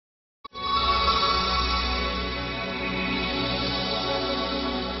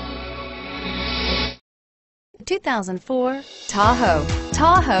2004 Tahoe.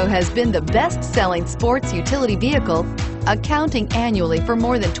 Tahoe has been the best-selling sports utility vehicle, accounting annually for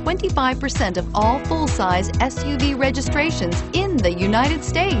more than 25% of all full-size SUV registrations in the United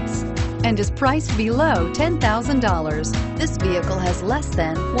States, and is priced below $10,000. This vehicle has less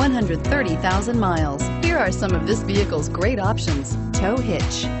than 130,000 miles. Here are some of this vehicle's great options: tow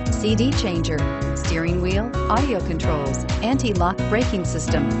hitch, CD changer, steering wheel audio controls, anti-lock braking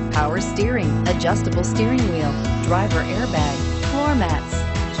system, power steering, adjustable steering wheel, driver airbag, floor mats,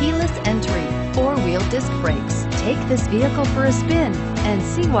 keyless entry, four-wheel disc brakes. Take this vehicle for a spin and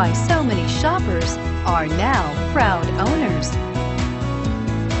see why so many shoppers are now proud owners.